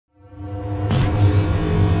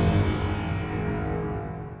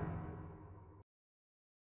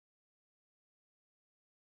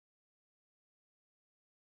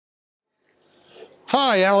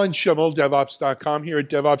Hi, Alan Schimmel, DevOps.com, here at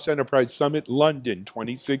DevOps Enterprise Summit London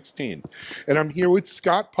 2016. And I'm here with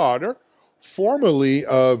Scott Potter, formerly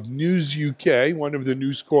of News UK, one of the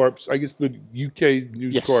News Corps, I guess the UK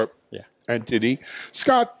News Corp entity.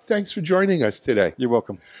 Scott, thanks for joining us today. You're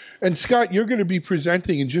welcome. And Scott, you're going to be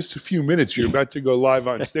presenting in just a few minutes. You're about to go live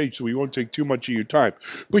on stage, so we won't take too much of your time.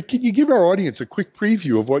 But can you give our audience a quick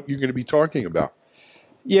preview of what you're going to be talking about?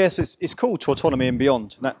 Yes, it's called Autonomy and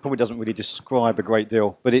Beyond. And that probably doesn't really describe a great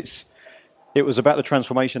deal, but it was about the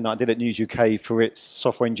transformation that I did at News UK for its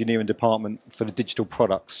software engineering department for the digital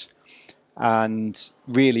products. And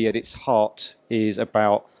really at its heart is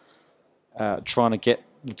about trying to get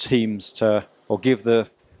the teams to, or give the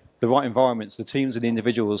right environments, the teams and the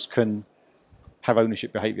individuals can have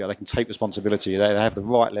ownership behavior, they can take responsibility, they have the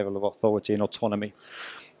right level of authority and autonomy.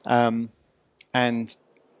 And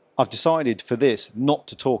I've decided for this not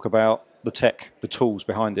to talk about the tech, the tools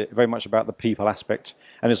behind it, very much about the people aspect,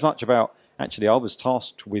 and as much about, actually, I was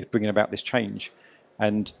tasked with bringing about this change.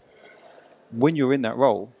 And when you're in that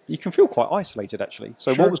role, you can feel quite isolated, actually.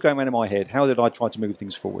 So Sure. what was going on in my head? How did I try to move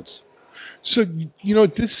things forwards? So, you know,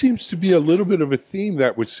 this seems to be a little bit of a theme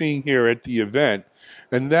that we're seeing here at the event,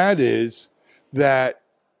 and that is that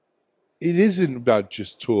it isn't about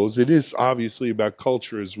just tools. It is obviously about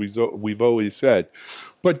culture, as we've always said.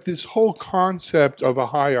 But this whole concept of a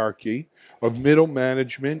hierarchy, of middle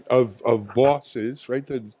management, of bosses, right?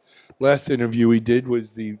 The last interview we did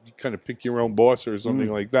was the kind of pick your own boss or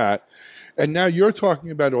something like that. And now you're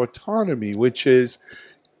talking about autonomy, which is,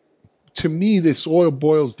 to me, this all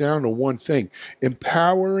boils down to one thing: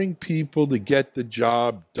 empowering people to get the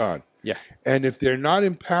job done. Yeah. And if they're not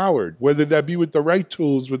empowered, whether that be with the right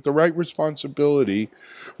tools, with the right responsibility,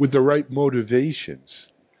 with the right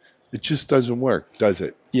motivations, it just doesn't work, does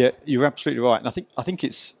it? Yeah, you're absolutely right. And I think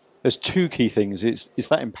there's two key things. It's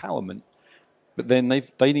that empowerment, but then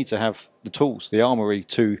they need to have the tools, the armory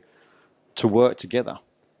to work together.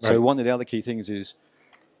 So one of the other key things is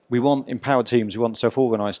we want empowered teams, we want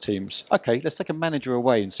self-organized teams. Okay, let's take a manager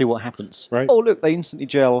away and see what happens. Right. Oh, look, they instantly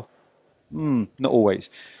gel. Not always.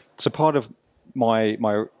 So part of my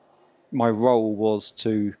role was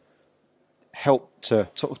to help to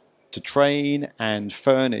train and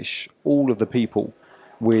furnish all of the people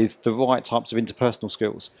with the right types of interpersonal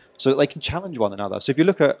skills so that they can challenge one another. So if you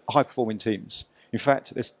look at high-performing teams, in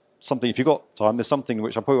fact, there's something, if you've got time, there's something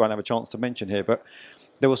which I probably won't have a chance to mention here, but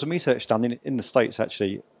there was some research done in the States,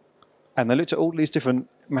 actually, and they looked at all these different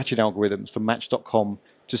matching algorithms from Match.com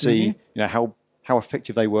to see how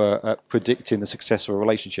effective they were at predicting the success of a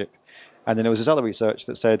relationship. And then there was this other research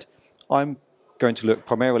that said, I'm going to look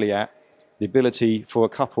primarily at the ability for a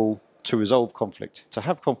couple to resolve conflict, to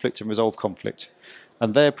have conflict and resolve conflict.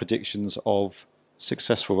 And their predictions of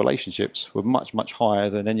successful relationships were much, much higher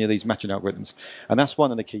than any of these matching algorithms. And that's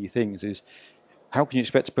one of the key things is, how can you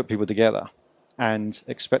expect to put people together and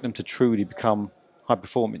expect them to truly become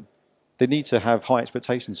high-performing? They need to have high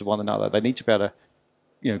expectations of one another. They need to be able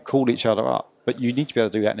to call each other up, but you need to be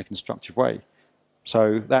able to do that in a constructive way.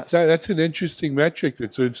 So that's an interesting metric.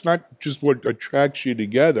 So it's not just what attracts you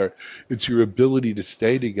together; it's your ability to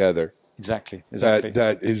stay together. Exactly.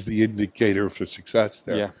 That is the indicator for success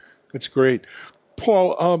there. Yeah, that's great.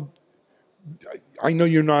 Paul, I know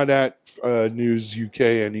you're not at News UK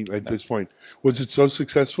at this point. Was it so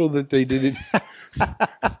successful that they didn't?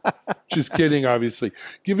 Just kidding, obviously.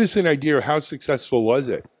 Give us an idea of how successful was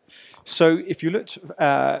it? So if you looked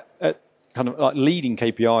at kind of like leading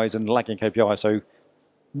KPIs and lagging KPIs, so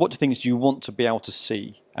what things do you want to be able to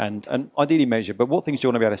see and ideally measure, but what things do you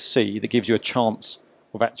want to be able to see that gives you a chance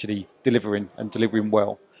of actually delivering and delivering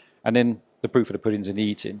well? And then the proof of the pudding's in the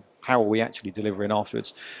eating. How are we actually delivering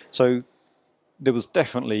afterwards? So there was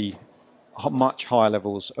definitely much higher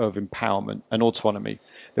levels of empowerment and autonomy.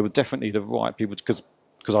 There were definitely the right people,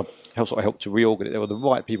 because I helped to reorganize it. There were the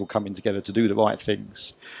right people coming together to do the right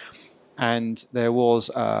things. And there was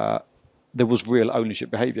real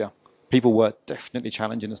ownership behavior. People were definitely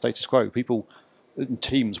challenging the status quo. People and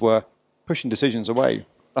teams were pushing decisions away.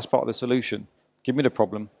 That's part of the solution. Give me the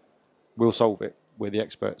problem, we'll solve it. We're the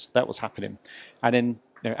experts. That was happening. And then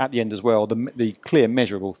at the end as well, the clear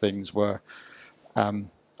measurable things were,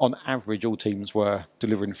 on average, all teams were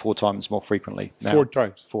delivering 4 times more frequently. Now, 4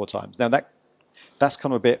 times. 4 times. Now that's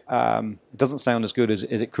kind of a bit. It doesn't sound as good as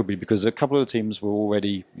it could be, because a couple of the teams were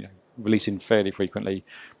already releasing fairly frequently,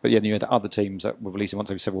 but you had other teams that were releasing once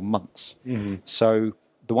every several months. Mm-hmm. So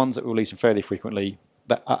the ones that were releasing fairly frequently,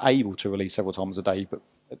 that are able to release several times a day, but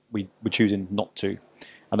we were choosing not to,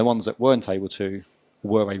 and the ones that weren't able to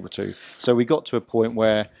were able to. So we got to a point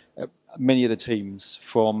where many of the teams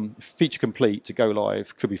from feature complete to go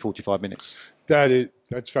live could be 45 minutes.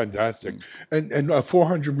 That's fantastic. And a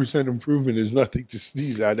 400% improvement is nothing to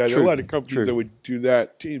sneeze at. There's a lot of companies that would do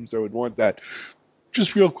that, teams that would want that.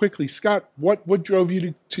 Just real quickly, Scott, what drove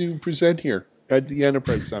you to present here at the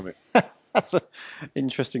Enterprise Summit? That's an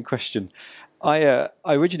interesting question. I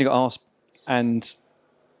originally got asked and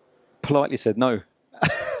politely said no.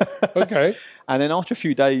 Okay. And then after a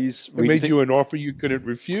few days, they made you an offer you couldn't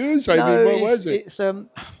refuse. I mean, what was it? It's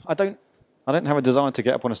I don't have a desire to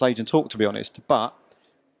get up on a stage and talk, to be honest. But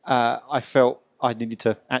I felt I needed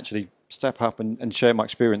to actually step up and share my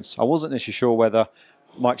experience. I wasn't necessarily sure whether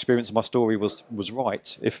my experience and my story was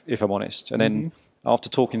right, if I'm honest. And then after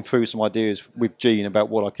talking through some ideas with Gene about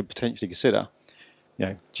what I could potentially consider,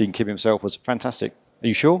 Gene Kim himself was fantastic. Are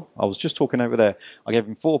you sure? I was just talking over there. I gave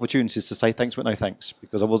him 4 opportunities to say thanks but no thanks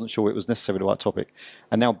because I wasn't sure it was necessarily the right topic.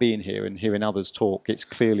 And now being here and hearing others talk, it's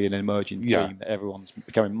clearly an emerging theme that everyone's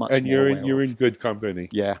becoming much more aware of. And you're in good company.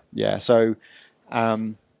 Yeah. So,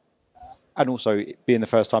 and also being the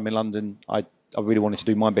first time in London, I really wanted to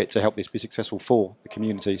do my bit to help this be successful for the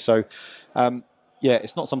community. So,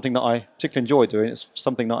 it's not something that I particularly enjoy doing. It's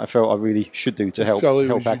something that I felt I really should do to help our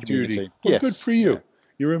community. Duty. Well, good for you. Yeah.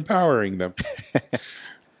 You're empowering them.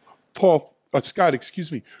 Scott,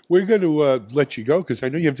 excuse me. We're going to let you go because I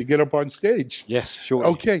know you have to get up on stage. Yes, sure.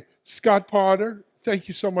 Okay. Scott Potter, thank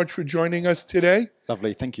you so much for joining us today.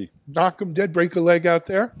 Lovely. Thank you. Knock 'em dead, break a leg out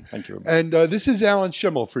there. Thank you. And this is Alan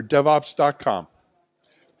Schimmel for DevOps.com.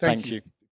 Thank you.